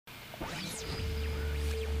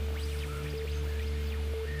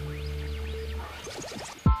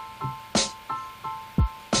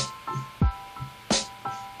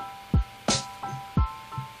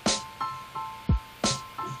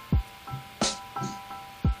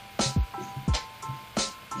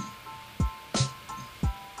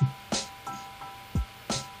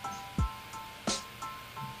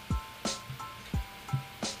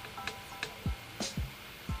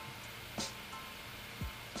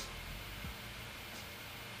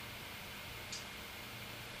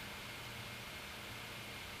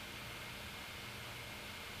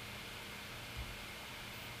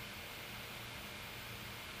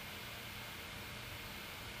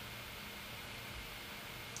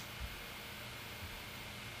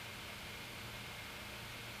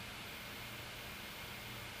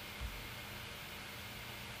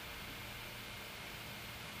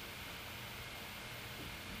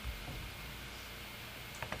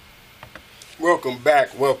Welcome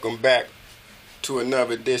back to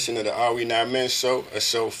another edition of the Are We Not Men Show, a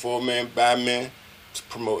show for men by men,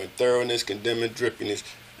 promoting thoroughness, condemning drippiness.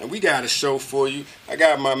 And we got a show for you. I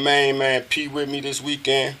got my main man P with me this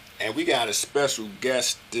weekend, and we got a special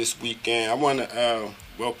guest this weekend. I want to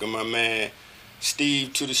welcome my man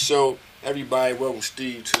Steve to the show. Everybody, welcome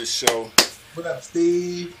Steve to the show. What up,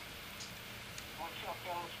 Steve? What's up,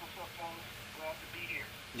 fellas? What's up, fellas? Glad to be here.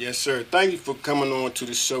 Yes, sir. Thank you for coming on to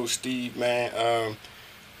the show, Steve, man.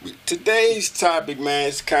 Today's topic, man,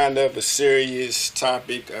 is kind of a serious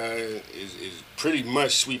topic. Is pretty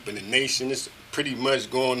much sweeping the nation. It's pretty much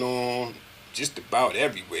going on just about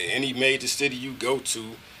everywhere. Any major city you go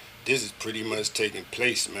to, this is pretty much taking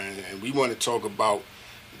place, man. And we want to talk about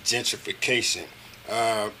gentrification.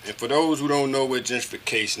 And for those who don't know what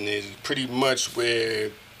gentrification is, it's pretty much where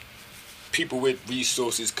people with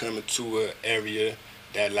resources come into an area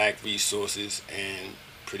that lack resources and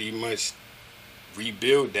pretty much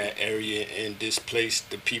rebuild that area and displace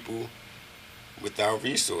the people without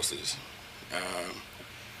resources.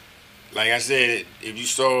 Like I said, if you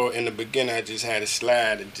saw in the beginning, I just had a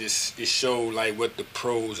slide and it showed like what the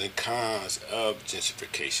pros and cons of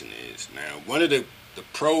gentrification is. Now, one of the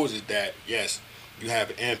pros is that yes, you have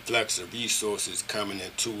an influx of resources coming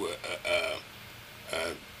into a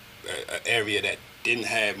area that didn't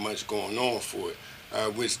have much going on for it,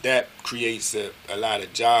 which that creates a lot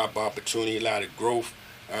of job opportunity, a lot of growth,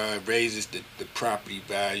 raises the property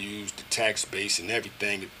values, the tax base, and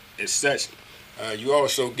everything as such. You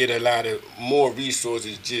also get a lot of more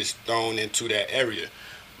resources just thrown into that area.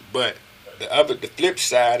 But the flip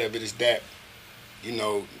side of it is that,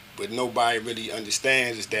 what nobody really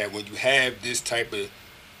understands is that when you have this type of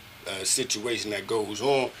situation that goes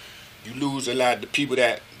on, you lose a lot of the people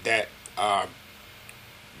that are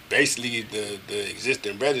basically the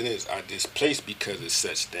existing residents are displaced because of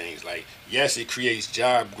such things. Like, yes, it creates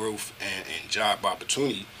job growth and job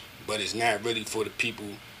opportunity, but it's not really for the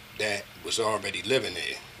people that was already living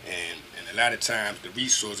there. And a lot of times the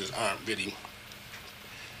resources aren't really,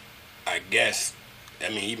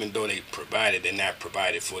 even though they provided, they're not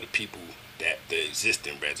provided for the people that the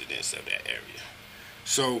existing residents of that area.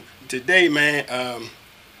 So today, man, and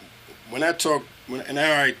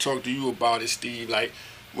I already talked to you about it, Steve, like,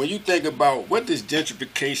 when you think about what does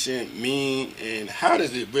gentrification mean and how do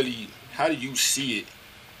you see it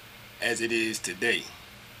as it is today?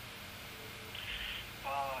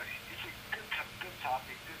 It's a good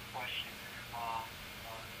topic, good question.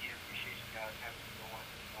 Appreciate you guys having me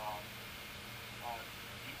on.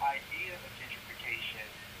 The idea of gentrification,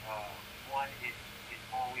 one, it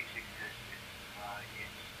always existed.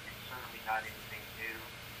 It's certainly not anything new.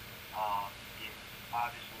 It's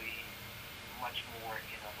obviously much more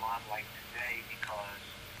in a limelight today because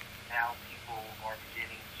now people are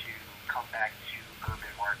beginning to come back to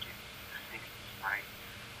urban markets, cities, right?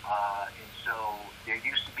 And so there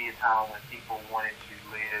used to be a time when people wanted to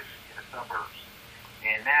live in the suburbs,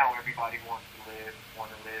 and now everybody want to live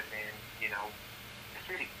in, the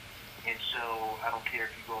city. And so I don't care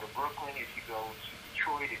if you go to Brooklyn, if you go to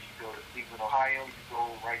Detroit, if you go to Cleveland, Ohio, you go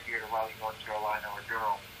right here to Raleigh, North Carolina, or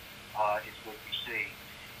Durham, is what you see.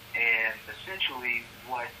 And essentially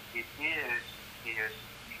what it is you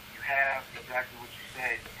have exactly what you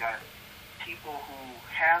said. You got people who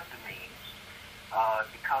have the means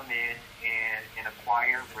to come in and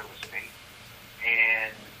acquire real estate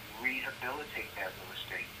and rehabilitate that real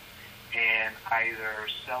estate and either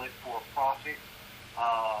sell it for a profit,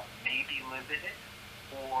 maybe live in it,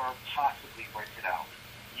 or possibly rent it out.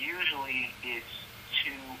 Usually it's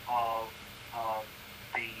two of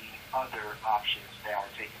the other options that are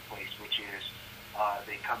taking place, which is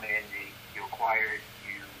they come in, you acquire it,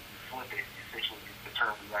 you flip it, essentially the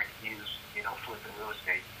term we like to use, flipping real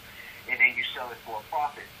estate, and then you sell it for a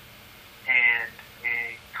profit. And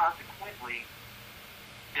consequently,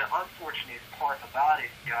 the unfortunate part about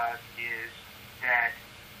it, guys, is that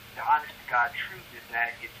the honest to God truth is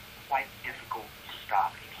that it's quite difficult to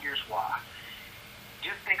stop. And here's why.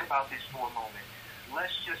 Just think about this for a moment.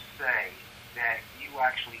 Let's just say that you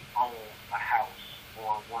actually own a house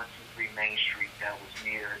on 123 Main Street that was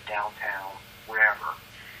near downtown, wherever,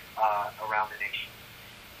 around the nation.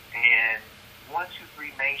 And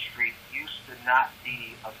 123 Main Street used to not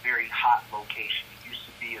be a very hot location. It used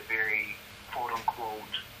to be a very,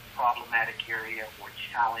 quote-unquote, problematic area or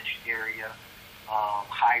challenged area.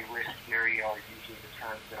 High-risk area are usually the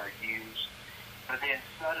terms that are used. But then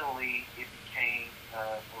suddenly it became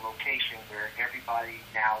a location where everybody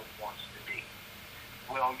now wants to be.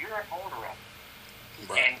 Well, you're an owner of it,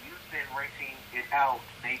 Right. and you've been renting it out,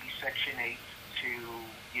 maybe Section 8 to,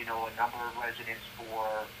 a number of residents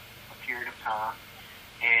for a period of time,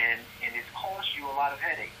 and it's cost you a lot of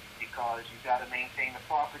headache because you got to maintain the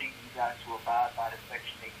property, you got to abide by the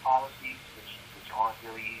Section 8 policies, which aren't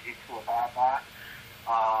really easy to abide by,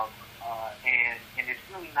 and it's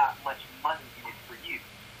really not much money in it for you.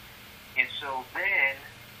 And so then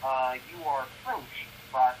you are approached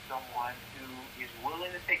by someone who is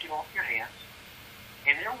willing to take it off your hands,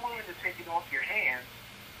 and they're willing to take it off your hands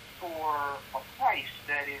for a price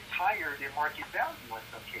that is higher than market value in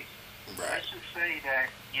some cases. Right. Let's just say that,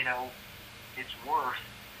 it's worth,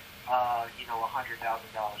 $100,000.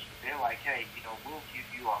 But they're like, hey, we'll give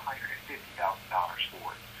you $150,000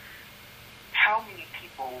 for it. How many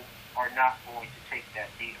people are not going to take that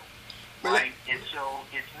deal? Right? And so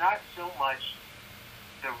it's not so much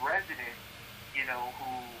the residents,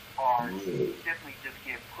 who are simply just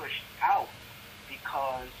getting pushed out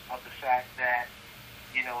because of the fact that,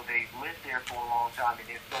 they've lived there for a long time, and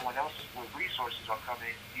if someone else with resources are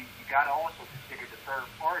coming, you got to also consider the third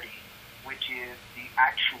party, which is the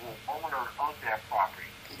actual owner of that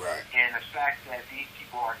property. Right. And the fact that these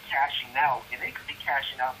people are cashing out, and they could be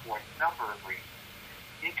cashing out for a number of reasons.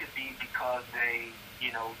 It could be because they're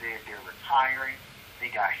retiring, they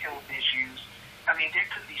got health issues. I mean, there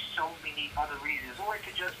could be so many other reasons, or it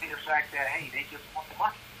could just be the fact that, hey, they just want the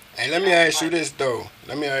money. And let me ask you this, though.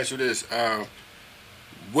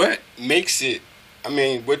 What makes it,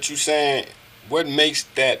 what you saying, what makes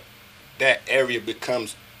that area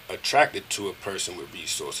becomes attracted to a person with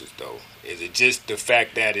resources, though? Is it just the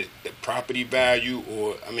fact that it's the property value,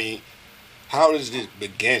 or, how does this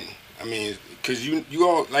begin? Because you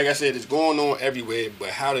all, like I said, it's going on everywhere, but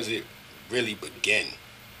how does it really begin?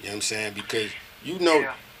 You know what I'm saying? Because,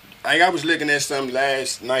 Yeah. like I was looking at something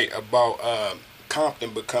last night about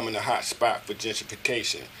Compton becoming a hot spot for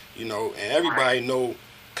gentrification, and everybody know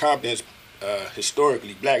Compton's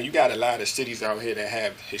historically black. You got a lot of cities out here that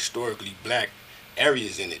have historically black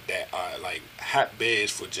areas in it that are like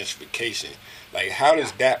hotbeds for gentrification. Like, how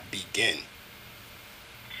does that begin?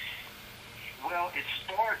 Well, it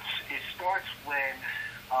starts when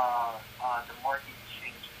the market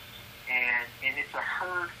changes, and it's a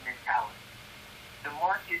herd mentality. The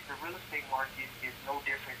real estate market is no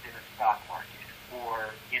different than a stock market,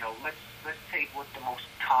 or let's take what's the most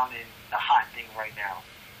common, the hot thing right now.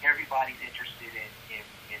 Everybody's interested in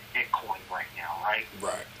Bitcoin right now, right?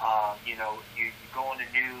 Right. You go on the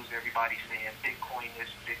news, everybody's saying Bitcoin this,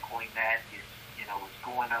 Bitcoin that. It's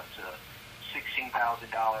going up to $16,000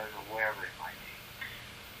 or wherever it might be.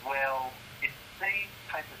 Well, it's the same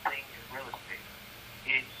type of thing in real estate.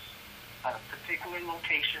 It's a particular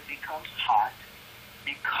location becomes hot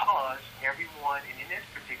because everyone, and in this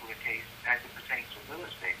particular case, as it pertains to real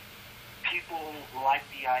estate, people like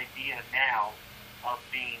the idea now of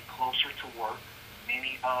being closer to work.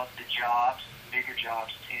 Many of the jobs, bigger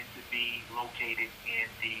jobs, tend to be located in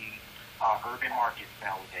the urban markets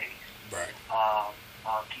nowadays. Right.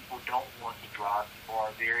 People don't want to drive. People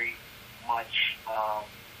are very much,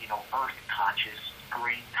 earth conscious,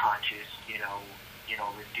 green conscious.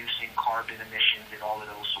 Reducing carbon emissions and all of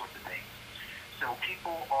those sorts of things. So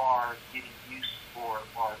people are getting used, or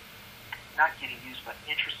not getting used, but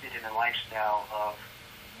interested in a lifestyle of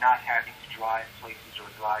not having to drive places or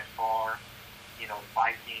drive far,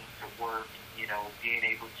 biking to work, being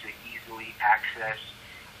able to easily access,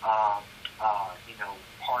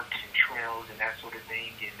 parks and trails and that sort of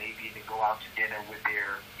thing, and maybe to go out to dinner with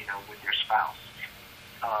their spouse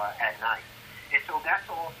at night. And so that's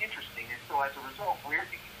all interesting. And so as a result, where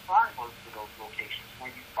do you find most of those locations? Where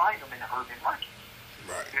you find them in the urban markets.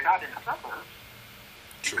 Right. They're not in the suburbs.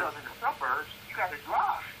 True. Because in the suburbs, you got to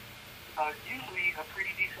drive. Usually a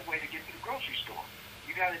pretty decent way to get to the grocery store.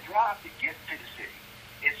 You got to drive to get to the city.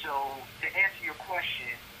 And so to answer your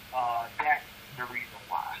question, that's the reason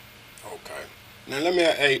why. Okay. Now let me,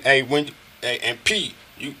 and Pete,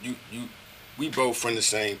 we both from the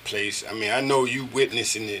same place. I know you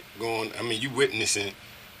witnessing it going. You witnessing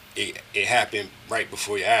it happen right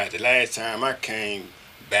before your eyes. The last time I came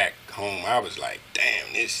back home, I was like,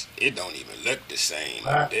 damn, it don't even look the same.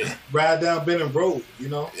 Ride down Benham Road,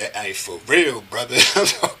 Hey, for real, brother. I'm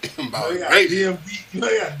talking about they got DMV. They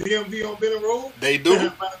got DMV on Benham Road. They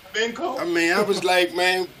do. Benco. I was like,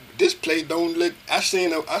 man, this place don't look. I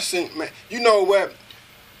seen, man. You know what?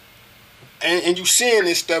 And you seeing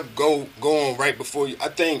this stuff go on right before you. I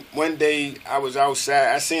think one day I was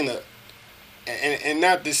outside. I seen and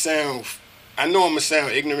not to sound. I know I'm gonna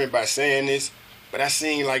sound ignorant by saying this, but I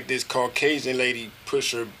seen like this Caucasian lady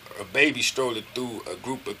push a baby stroller through a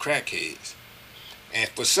group of crackheads, and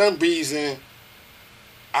for some reason,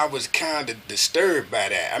 I was kind of disturbed by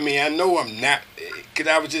that. I mean, I know I'm not, because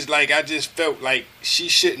I was just like, I just felt like she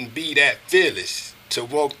shouldn't be that fearless to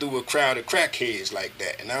walk through a crowd of crackheads like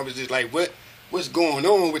that. And I was just like, what's going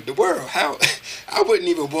on with the world? How I wouldn't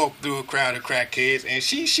even walk through a crowd of crackheads, and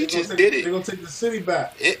she just did it. They're gonna take the city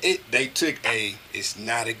back. They took it's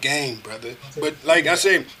not a game, brother. But like I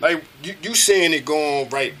said, like you seeing it go on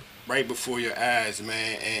right before your eyes,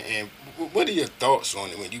 man. And what are your thoughts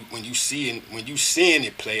on it when you seeing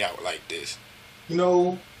it play out like this? You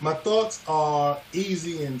know, my thoughts are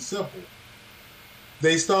easy and simple.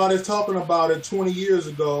 They started talking about it 20 years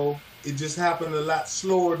ago. It just happened a lot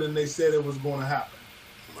slower than they said it was going to happen.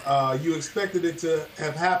 You expected it to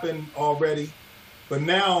have happened already, but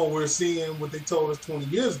now we're seeing what they told us 20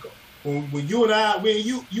 years ago. When you and I,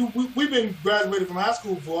 we've been graduated from high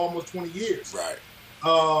school for almost 20 years. Right.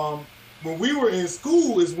 When we were in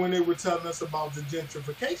school is when they were telling us about the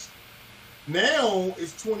gentrification. Now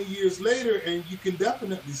it's 20 years later, and you can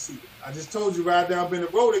definitely see it. I just told you, right down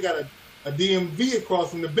Bennett Road, they got a DMV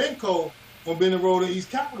across from the Benco on Bennett Road and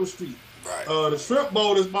East Capitol Street. Right. The shrimp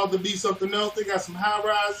boat is about to be something else. They got some high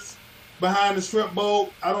rises behind the shrimp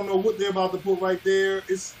boat. I don't know what they're about to put right there.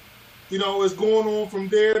 It's, it's going on from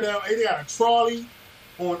there down. Hey, they got a trolley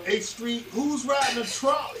on 8th Street. Who's riding a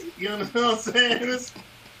trolley? You know what I'm saying?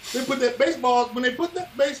 They put that baseball, when they put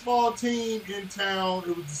that baseball team in town,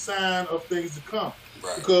 it was a sign of things to come.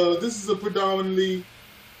 Right. Because this is a predominantly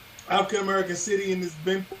African American city, and it's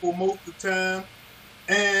been for most of the time.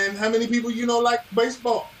 And how many people like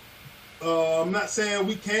baseball? I'm not saying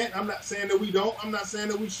we can't. I'm not saying that we don't. I'm not saying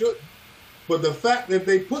that we shouldn't. But the fact that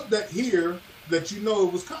they put that here, that it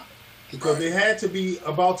was coming. Because they had to be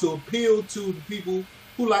about to appeal to the people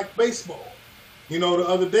who like baseball. The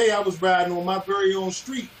other day I was riding on my very own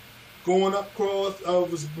street, going up across,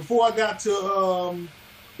 was before I got to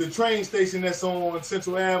the train station that's on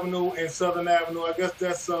Central Avenue and Southern Avenue. I guess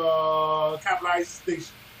that's Capitol Heights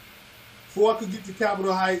Station. Before I could get to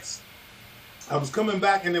Capitol Heights, I was coming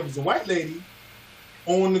back, and there was a white lady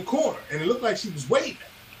on the corner, and it looked like she was waving.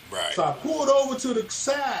 Right. So I pulled over to the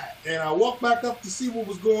side, and I walked back up to see what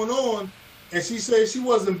was going on, and she said she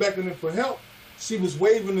wasn't beckoning for help. She was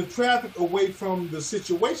waving the traffic away from the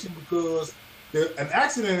situation because an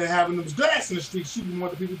accident had happened. There was glass in the street. She didn't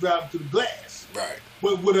want the people driving through the glass. Right.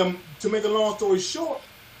 But to make a long story short,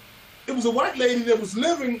 it was a white lady that was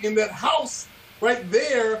living in that house right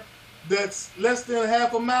there that's less than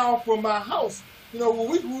half a mile from my house. When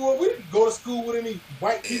we grew up, we didn't go to school with any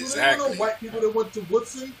white people. Exactly. There were no white people that went to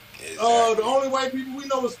Woodson. Exactly. The only white people we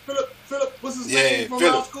know was Philip, what's his name, from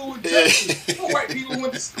our school in Texas. No white people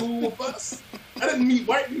went to school with us. I didn't meet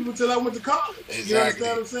white people until I went to college. Exactly. You understand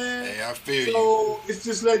what I'm saying? Hey, I feel you. So it's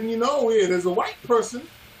just letting you know here, there's a white person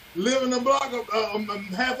living a block of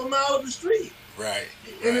half a mile up the street. Right.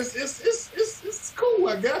 And it's cool,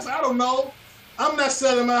 I guess. I don't know. I'm not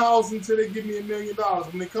selling my house until they give me $1 million.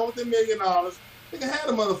 When they come with $1 million, they can have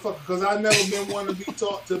the motherfucker, because I've never been one to be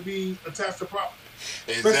taught to be attached to property.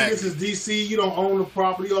 Exactly. Especially this is D.C., you don't own the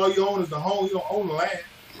property. All you own is the home. You don't own the land.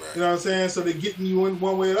 Right. You know what I'm saying? So they're getting you in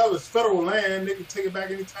one way or the other. It's federal land. They can take it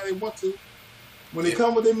back anytime they want to. When they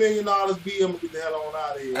come with $1 million, I'm going to get the hell on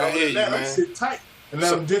out of here. I hear you, man. I'm sit tight and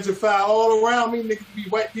let them gentrify all around me. Niggas be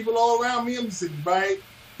white people all around me. I'm sitting right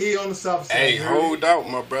here on the south side. Hey, hold out,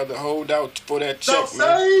 my brother. Hold out for that check, South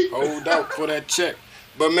man. side. Hold out for that check.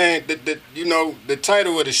 But man, the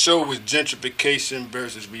title of the show was Gentrification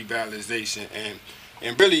versus Revitalization,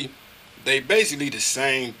 and really, they basically the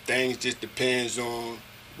same things. Just depends on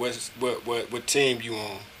what team you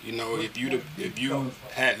on. If you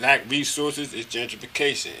lack resources, it's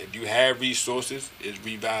gentrification. If you have resources, it's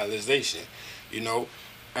revitalization.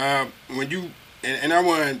 When you and I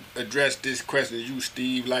want to address this question to you,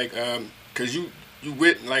 Steve, like because you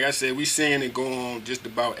like I said, we seeing it go on just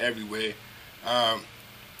about everywhere.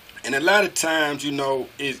 And a lot of times,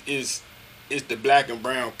 it's the black and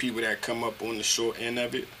brown people that come up on the short end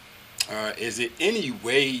of it. Is it any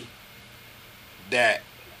way that,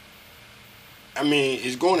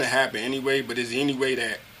 it's going to happen anyway, but is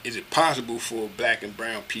it possible for black and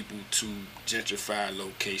brown people to gentrify a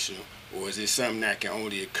location, or is it something that can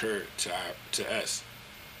only occur to us?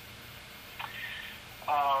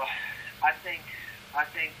 I think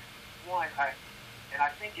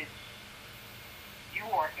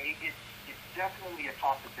it's definitely a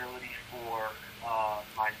possibility for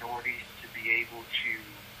minorities to be able to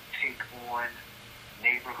take on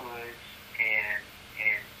neighborhoods and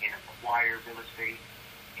acquire real estate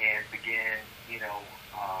and begin,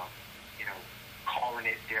 calling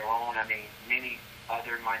it their own. Many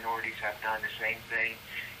other minorities have done the same thing.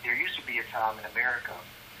 There used to be a time in America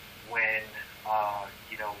when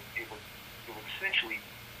it was essentially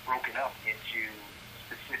broken up into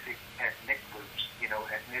specific ethnic groups,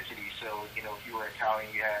 ethnicity. So, if you were Italian,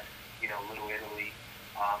 you had, Little Italy.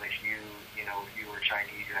 If you were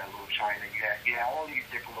Chinese, you had Little China. You had all these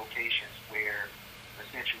different locations where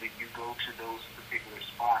essentially you go to those particular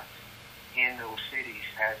spots in those cities.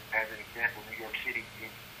 As an example, New York City,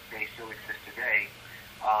 they still exist today.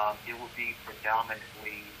 It would be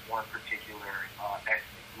predominantly one particular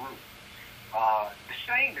ethnic group. The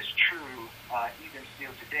same is true even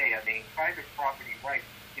still today. I mean, private property rights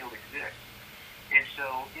still exist. And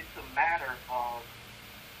so it's a matter of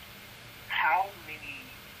how many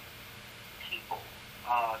people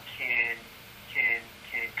can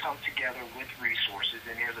come together with resources,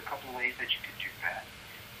 and there's a couple of ways that you could do that.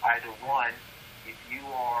 Either one, if you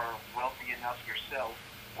are wealthy enough yourself,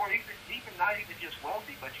 or even not even just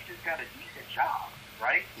wealthy, but you just got a decent job,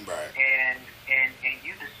 right? Right. And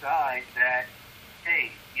you decide that,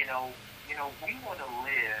 hey, we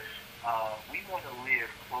want to live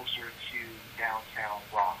closer to downtown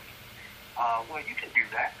Raleigh. Well, you can do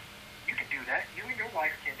that. You can do that. You and your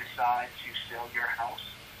wife can decide to sell your house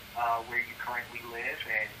where you currently live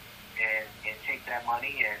and take that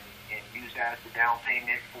money and use that as the down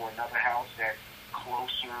payment for another house that's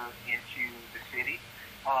closer into the city.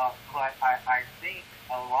 But I think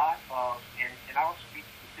a lot of, and I'll speak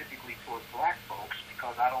specifically towards black folks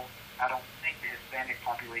because I don't think the Hispanic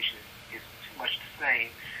population is too much the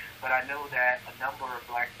same, but I know that a number of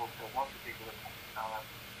black folks at one particular point in time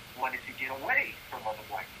wanted to get away from other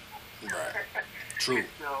black people. Right. True. And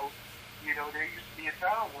so, there used to be a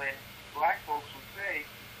time when black folks would say,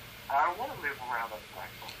 I don't want to live around other black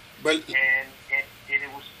folks. But And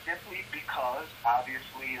it was simply because,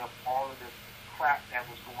 obviously, of all of the crap that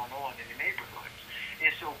was going on in the neighborhoods.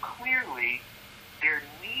 And so clearly, there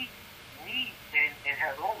needs and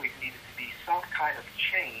has always needed to be some kind of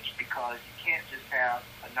change because you can't just have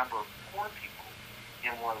a number of poor people in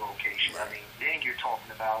one location. Right. I mean, then you're talking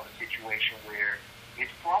about a situation where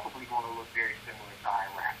it's probably going to look very similar to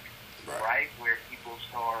Iraq, right? Where people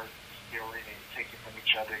start stealing and taking from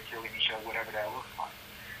each other, killing each other, whatever that looks like.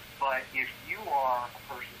 But if you are a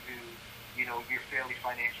person who, you're fairly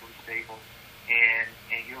financially stable, and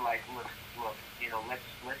you're like, look,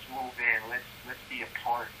 let's move in, let's be a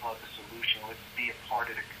part of the solution, let's be a part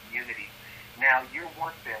of the community. Now you're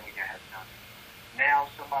one family that has done it. Now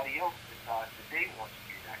somebody else decides that they want to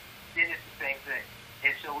do that. Then it's the same thing.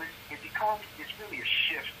 And so it's really a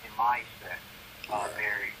shift in mindset,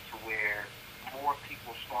 Barry, to where more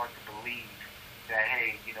people start to believe that,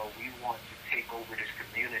 hey, we want to take over this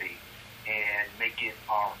community and make it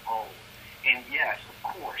our own. And yes,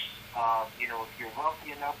 of course, if you're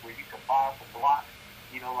wealthy enough where you can buy off a block,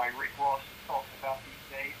 like Rick Ross is talking about these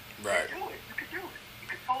days, right. You can do it. You can do it. You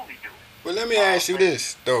can totally do it. Well, let me ask you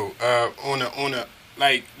this though. On a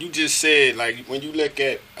like you just said, like when you look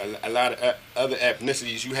at a lot of other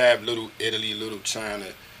ethnicities, you have Little Italy, Little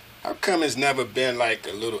China. How come it's never been like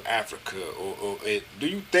a Little Africa? Or do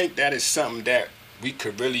you think that is something that we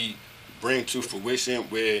could really bring to fruition?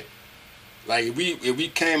 Where, like, if we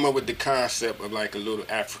came up with the concept of like a Little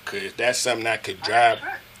Africa, is that something that could drive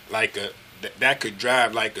 100%. like that could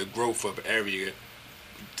drive like a growth of area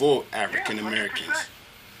for African Americans?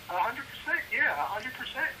 100%, yeah, 100%.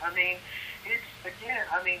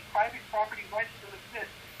 I mean, private property rights still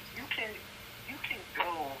exist. You can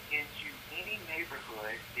go into any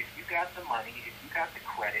neighborhood if you got the money, if you got the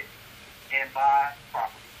credit, and buy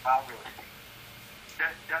property, buy real estate.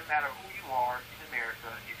 Doesn't matter who you are in America.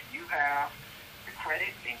 If you have the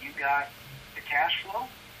credit and you got the cash flow,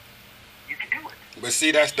 you can do it. But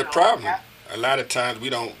see, that's the problem. A lot of times we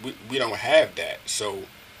don't have that. So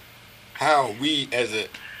how we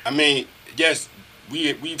yes,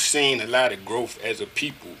 we've seen a lot of growth as a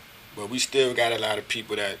people, but we still got a lot of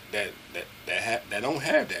people that don't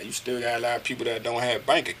have that. You still got a lot of people that don't have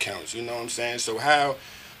bank accounts. You know what I'm saying? So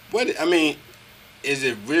is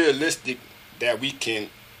it realistic that we can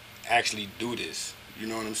actually do this? You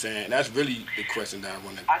know what I'm saying? That's really the question that I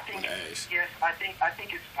want to ask. Yes, I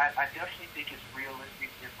definitely think it's realistic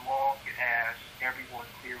as long as everyone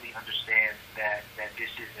clearly understands that this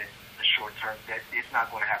isn't a short term, that it's not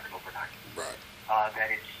going to happen overnight. Right. That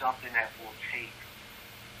it's something that will take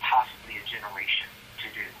possibly a generation to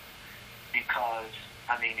do. Because,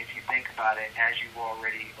 if you think about it, as you've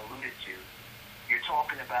already alluded to, you're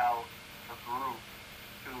talking about a group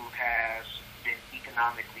who has been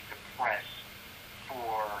economically depressed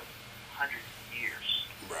for hundreds of years,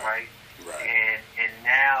 right? Right. And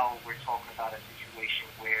now we're talking about a situation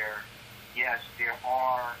where, yes, there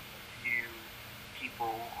are a few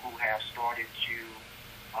people who have started to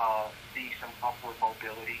see some upward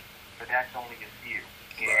mobility, but that's only a few.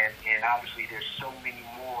 And obviously there's so many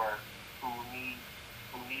more who need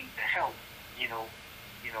the help,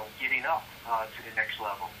 getting up to the next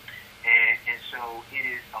level. And so it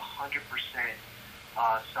is 100%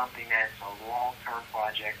 something that's a long-term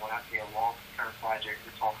project. When I say a long-term project,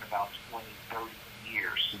 we're talking about 20, 30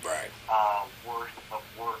 years Right. worth of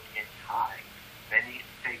work and time that needs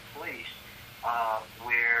to take place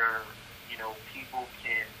where, people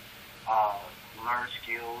can learn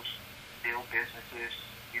skills, build businesses,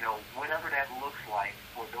 whatever that looks like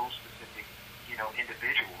for those specific,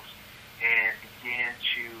 individuals, and begin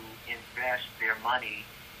to invest their money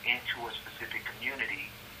into a specific community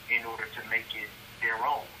in order to make it their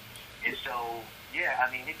own. And so, yeah,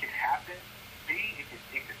 I mean, it could happen. It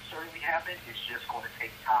could certainly happen. It's just going to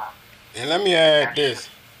take time. And let me add That's this.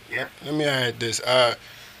 yeah. Let me add this.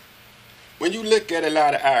 When you look at a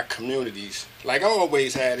lot of our communities, like I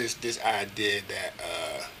always had this idea that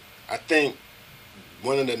I think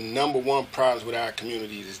one of the number one problems with our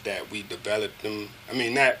communities is that we develop them. I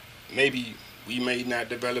mean, not maybe we may not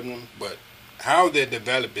develop them, but how they're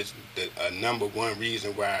developed is the number one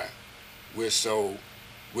reason why we're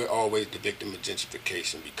always the victim of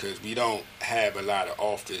gentrification, because we don't have a lot of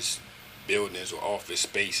office buildings or office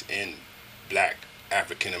space in Black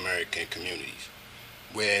African American communities.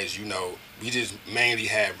 Whereas, we just mainly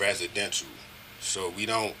have residential. So we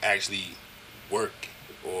don't actually work,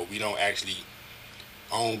 or we don't actually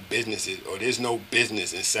own businesses, or there's no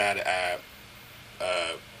business inside of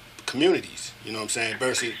our communities. You know what I'm saying?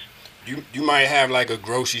 Versus you might have like a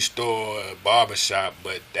grocery store, a barber shop,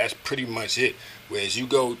 but that's pretty much it. Whereas you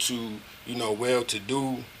go to,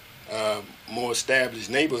 well-to-do, more established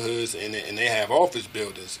neighborhoods, and they have office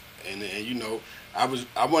buildings, and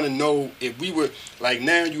I want to know if we were like,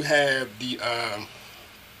 now you have the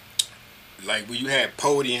like where you have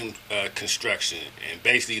podium construction, and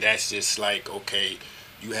basically that's just like, okay,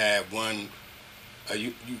 you have one.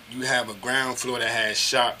 You have a ground floor that has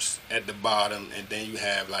shops at the bottom, and then you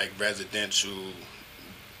have like residential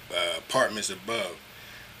apartments above.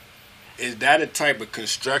 Is that a type of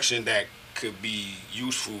construction that could be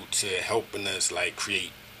useful to helping us like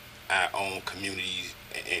create our own communities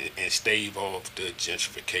and stave off the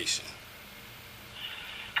gentrification?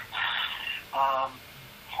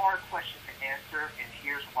 Hard question to answer, and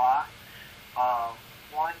here's why.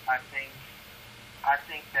 One, I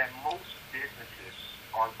think that most businesses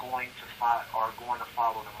are going to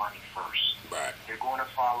follow the money first. Right. They're going to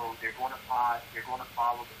follow the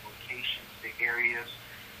locations, the areas.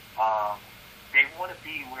 They want to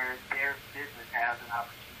be where their business has an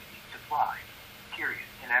opportunity to thrive. Period.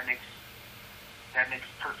 And that makes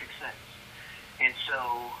perfect sense. And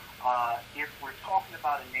so, if we're talking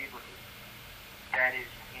about a neighborhood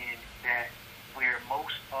where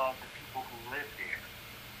most of the people who live there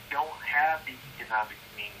don't have the economic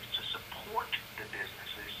means to support the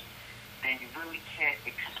businesses, then you really can't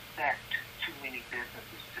expect too many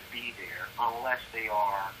businesses to be there unless they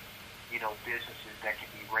are, businesses that can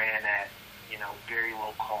be ran at, very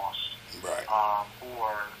low cost. Right.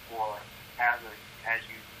 Or as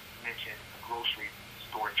you mentioned, a grocery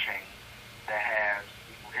store chain that has,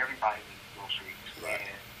 everybody needs groceries. Right.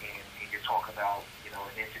 And you're talking about,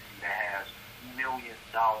 an entity that has millions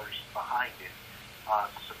of dollars behind it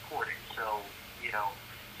to support it. So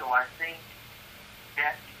I think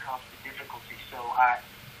that becomes the difficulty. So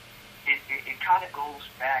it kind of goes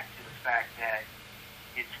back to the fact that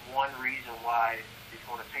it's one reason why it's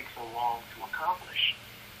going to take so long to accomplish,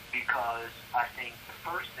 because I think the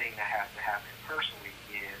first thing that has to happen personally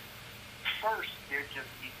is, first, there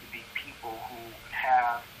just needs to be people who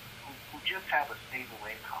just have a stable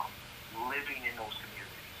income living in those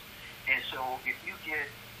communities. And so if you get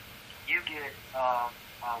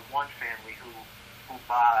one family who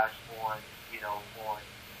buys on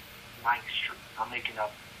 9th Street. I'm making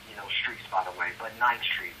up streets, by the way, but 9th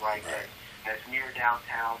Street, right? Right. That's near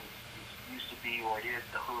downtown. It used to be, or it is,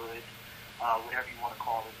 the hood, whatever you want to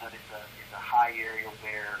call it. But it's a high area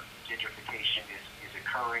where gentrification is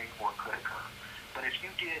occurring or could occur. But if you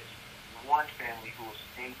get one family who is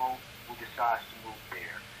stable, who decides to move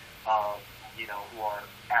there, who are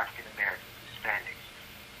African Americans, Hispanics,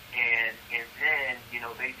 and then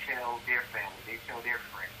they tell their family, they tell their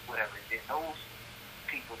friends, whatever, then those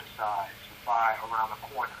people decide to buy around the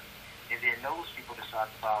corner, and then those people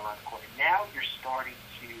decide to buy around the corner. Now you're starting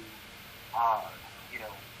to,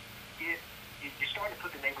 you're starting to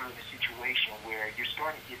put the neighborhood in a situation where you're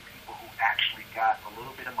starting to get people who actually got a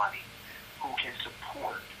little bit of money, who can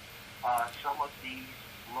support some of these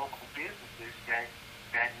local businesses that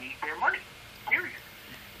need their money. Period.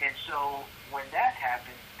 And so when that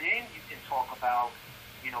happens, then you can talk about,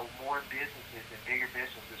 more businesses and bigger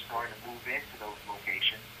businesses starting to move into those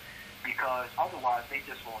locations, because otherwise they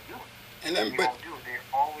just won't do it. And then, They won't do it. They're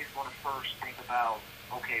always going to first think about,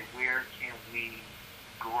 okay, where can we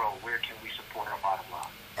grow? Where can we support our bottom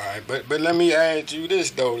line? all right, but let me ask you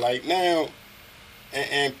this though. Like now,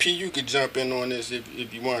 and P, you could jump in on this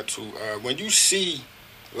if you want to. When you see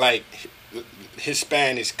like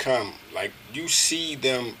Hispanics come, like you see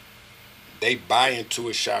them, they buy into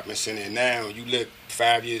a shopping center. And now you look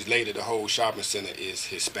 5 years later, the whole shopping center is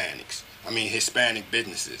Hispanics. I mean Hispanic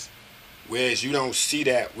businesses. Whereas you don't see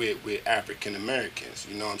that with African Americans.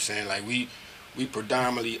 You know what I'm saying? Like we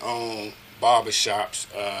predominantly own barbershops.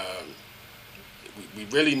 We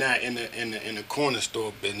really not in the corner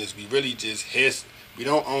store business. We really just we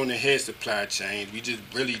don't own the hair supply chain. We just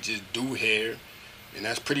really just do hair, and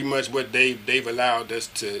that's pretty much what they've allowed us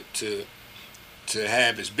to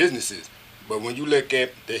have as businesses. But when you look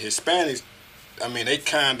at the Hispanics, I mean, they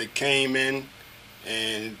kind of came in,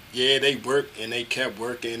 and yeah, they worked and they kept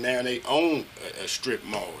working. And now they own a strip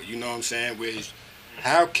mall. You know what I'm saying?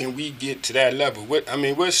 How can we get to that level? What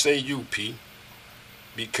say you, P?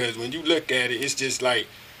 Because when you look at it, it's just like,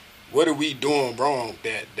 what are we doing wrong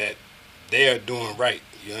that they are doing right?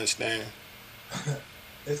 You understand?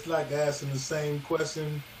 It's like asking the same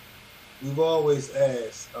question we've always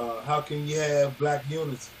asked. How can you have black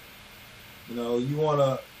unity? You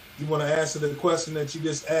wanna answer the question that you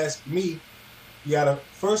just asked me. You gotta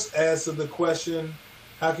first answer the question,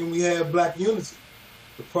 how can we have black unity?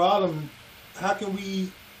 The problem, how can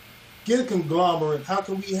we get a conglomerate? How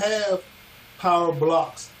can we have power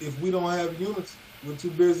blocks if we don't have unity? We're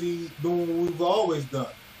too busy doing what we've always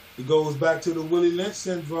done. It goes back to the Willie Lynch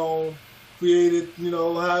syndrome created,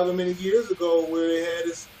 however many years ago, where they had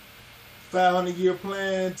this 500-year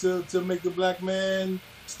plan to make the black man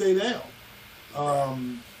stay down.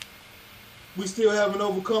 We still haven't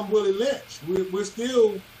overcome Willie Lynch. We're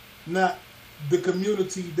still not the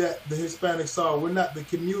community that the Hispanics are. We're not the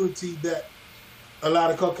community that a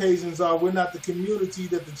lot of Caucasians are. We're not the community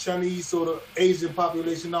that the Chinese or the Asian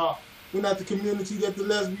population are. We're not the community that the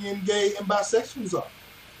lesbian, gay, and bisexuals are.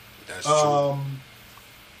 That's true.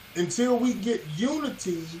 Until we get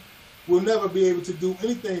unity, we'll never be able to do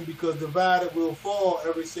anything, because divided will fall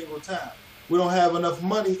every single time. We don't have enough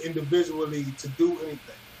money individually to do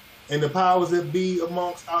anything. And the powers that be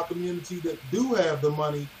amongst our community that do have the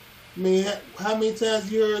money, I mean, how many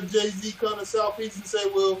times you heard Jay-Z come to Southeast and say,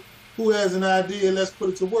 well, who has an idea, let's put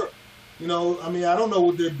it to work? I don't know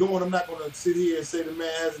what they're doing. I'm not going to sit here and say the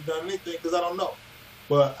man hasn't done anything, because I don't know.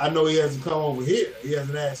 But I know he hasn't come over here. He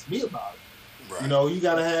hasn't asked me about it. Right. You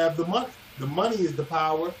got to have the money. The money is the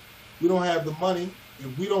power. We don't have the money.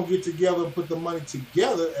 If we don't get together and put the money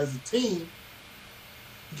together as a team,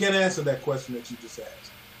 you can't answer that question that you just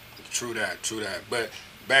asked. True that. But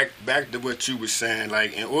back to what you were saying,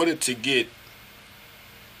 like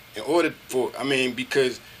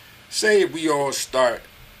because say if we all start,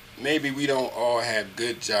 maybe we don't all have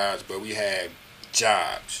good jobs, but we have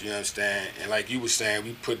jobs, you understand? And like you were saying,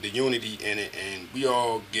 we put the unity in it, and we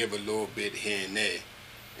all give a little bit here and there,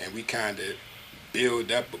 and we kind of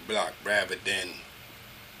build up a block rather than,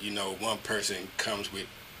 one person comes with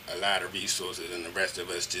a lot of resources and the rest of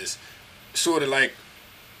us just sort of like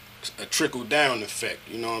a trickle down effect.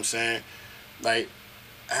 You know what I'm saying? Like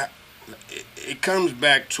it comes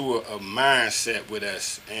back to a mindset with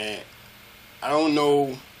us, and I don't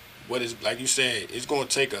know what is, like you said, it's going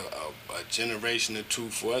to take a generation or two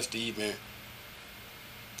for us to even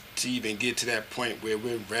get to that point where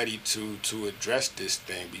we're ready to address this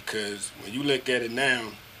thing. Because when you look at it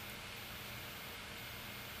now,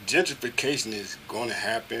 gentrification is going to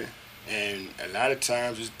happen, and a lot of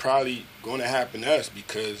times it's probably going to happen to us,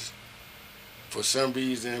 because for some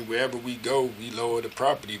reason wherever we go, we lower the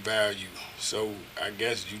property value. So I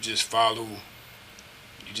guess you just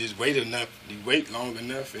wait long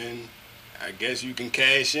enough, and I guess you can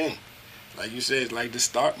cash in. Like you said, it's like the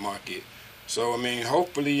stock market. So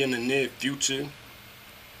hopefully in the near future,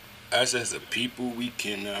 us as a people, we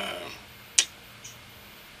can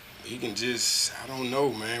just, I don't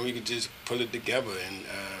know, man, we can just pull it together and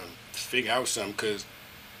figure out something. Because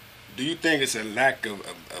do you think it's a lack of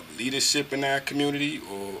leadership in our community,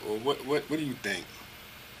 or what do you think,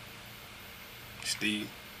 Steve?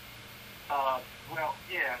 Well,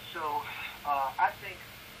 yeah. So I think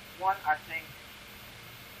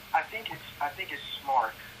it's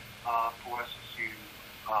smart for us to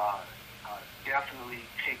definitely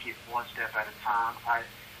take it one step at a time.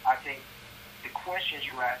 I think the questions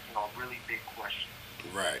you're asking are really big questions.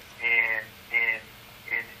 Right. And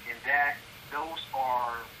that those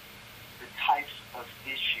are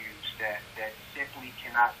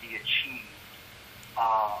cannot be achieved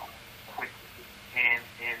quickly, and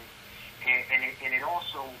it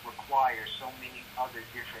also requires so many other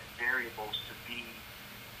different variables to be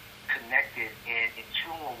connected and in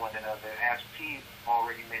tune with one another. As P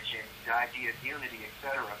already mentioned, the idea of unity,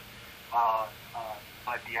 etc.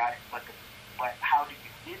 But how do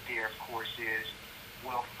you get there? Of course, is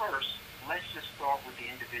well. First, let's just start with the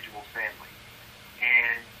individual family,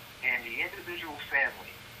 and the individual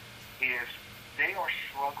family, if they are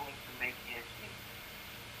struggling to make ends meet,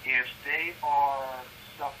 if they are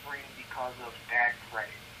suffering because of bad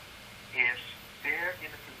credit, if they're in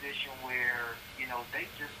a position where, they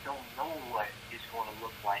just don't know what it's going to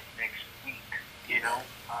look like next week,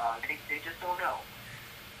 they just don't know,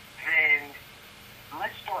 then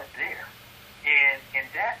let's start there. And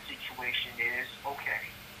that situation is, okay,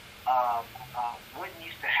 what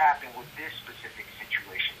needs to happen with this specific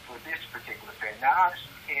situation for this particular family? Now,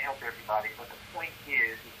 obviously, you can't help everybody, but the point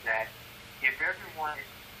is that if everyone is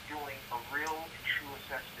doing a real and true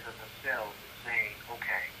assessment of themselves and saying,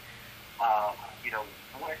 okay,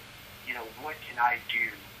 what can I do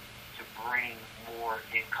to bring more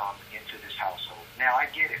income into this household? Now, I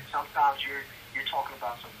get it. Sometimes you're talking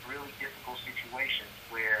about some really difficult situations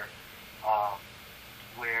where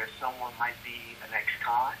someone might be an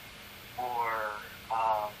ex-con, or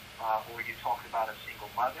you're talking about a single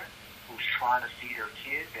mother who's trying to feed her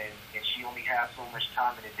kids and she only has so much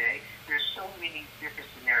time in a day. There's so many different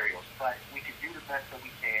scenarios, but we can do the best that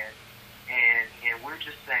we can, and we're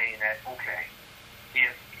just saying that, okay,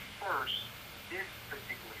 if first this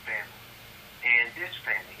particular family and this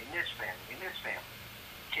family and this family and this family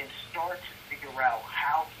can start to figure out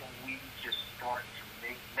how can we just start to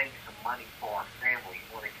make some money for our family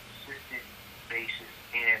on a consistent basis,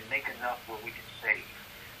 and make enough where we can save,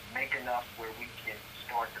 make enough where we can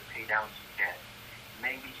start to pay down some debt,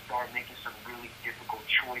 maybe start making some really difficult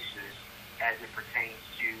choices as it pertains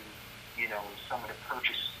to, some of the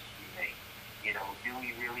purchases we make. Do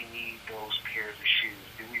we really need those pairs of shoes?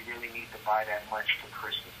 Do we really need to buy that much for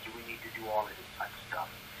Christmas? Do we need to do all of this type of stuff?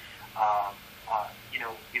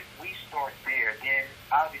 If we start there, then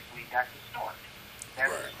obviously that's a start.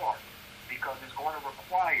 That's a start. Because it's going to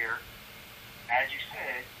require, as you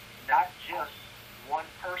said, not just one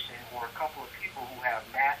person or a couple of people who have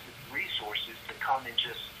massive resources to come and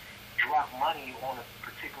just drop money on a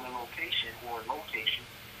particular location or location.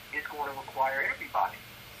 It's going to require everybody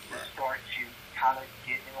to start to kind of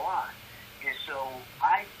get in line. And so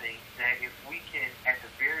I think that if we can, at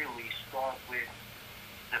the very least, start with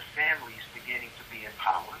the families beginning to be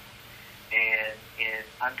empowered and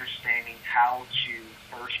understanding how to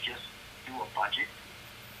first just do a budget,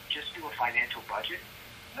 just do a financial budget,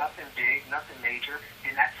 nothing big, nothing major,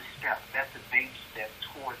 then that's a step. That's a big step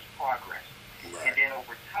towards progress. Right. And then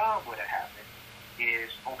over time, what will happen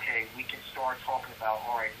is, okay, we can start talking about,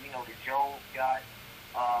 all right, we know that Joe got,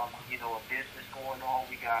 a business going on.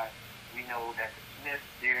 We know that the Smiths,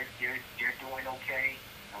 they're doing okay,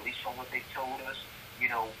 at least from what they told us.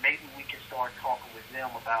 Maybe we can start talking with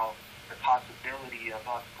them about the possibility of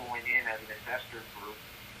us going in as an investor group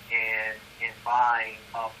and buying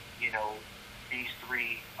up, these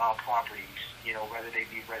three properties, whether they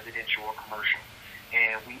be residential or commercial,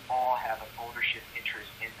 and we all have an ownership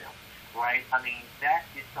interest in them, right? I mean, that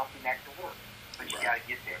is something that can work, but you got to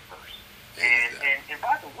get there first. And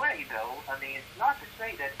by the way, though, I mean, it's not to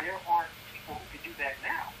say that there aren't people who can do that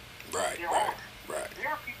now. Right. There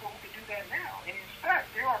are people who can do that now, and in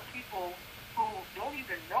fact, there are people who don't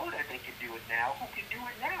even know that they can do it now who can do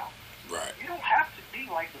it now. Right. You don't have to be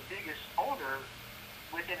like the biggest owner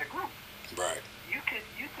within a group. Right. You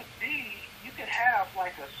could have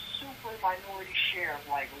like a super minority share of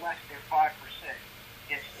like less than 5%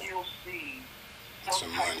 and still see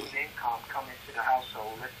some type of income come into the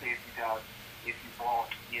household. Let's say if you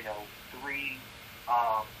bought,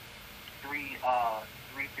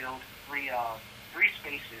 three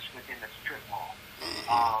spaces within the strip mall.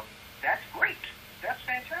 Mm-hmm. That's great. That's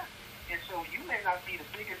fantastic. And so you may not be the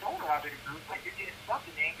biggest owner out of the group, but you're getting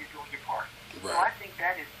something and you're doing your part. Right. So I think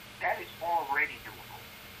that is already doable.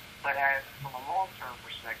 But from a long-term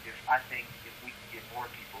perspective, I think if we can get more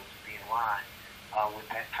people to be in line with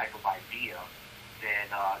that type of idea,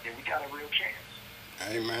 then we got a real chance.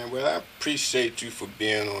 Hey, man, well, I appreciate you for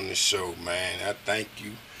being on the show, man. I thank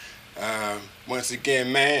you. Once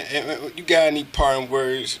again, man, you got any parting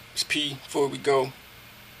words, P, before we go?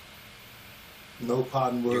 No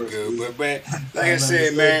parting words. You're good, but man, like I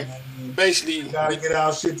said, man, basically, we gotta get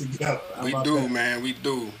our shit together. We do, man, we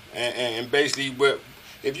do. And basically,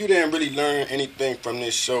 if you didn't really learn anything from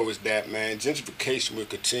this show, is that, man, gentrification will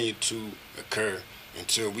continue to occur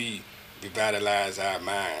until we revitalize our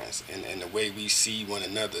minds and the way we see one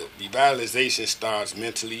another. Revitalization starts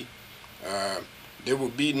mentally. There will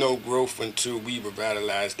be no growth until we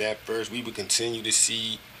revitalize that first. We will continue to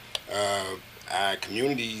see our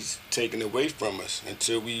communities taken away from us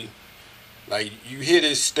until we, like, you hear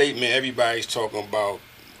this statement, everybody's talking about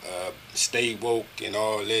stay woke and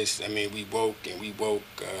all this. I mean, we woke and we woke.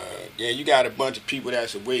 Yeah, you got a bunch of people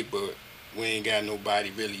that's awake, but we ain't got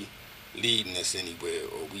nobody really leading us anywhere,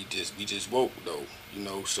 or we just woke though, you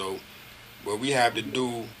know. So what we have to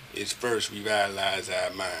do is first revitalize our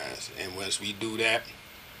minds, and once we do that,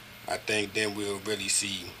 I think then we'll really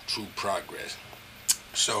see true progress.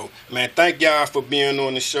 So, man, thank y'all for being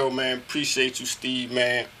on the show, man. Appreciate you, Steve,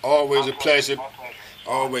 man. Always a pleasure.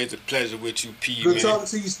 Always a pleasure with you, P, man. Good talking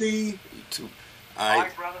to you, Steve. You too. All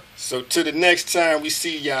right, brother. So till the next time we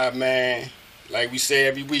see y'all, man, like we say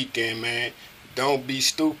every weekend, man, don't be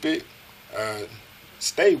stupid.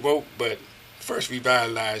 Stay woke, but first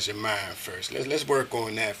revitalize your mind first. Let's work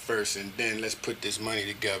on that first, and then let's put this money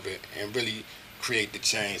together and really create the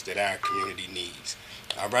change that our community needs.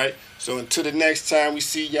 All right? So until the next time we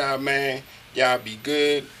see y'all, man, y'all be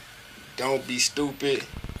good. Don't be stupid.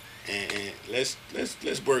 And let's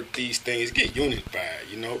work these things, get unified,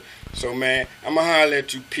 you know. So, man, I'ma holler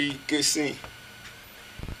at you, P. Good seeing.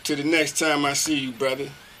 Till the next time I see you, brother.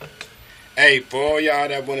 Hey, for all y'all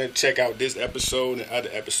that want to check out this episode and other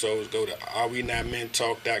episodes, go to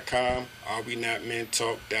arwenotmentalk.com,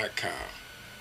 arwenotmentalk.com.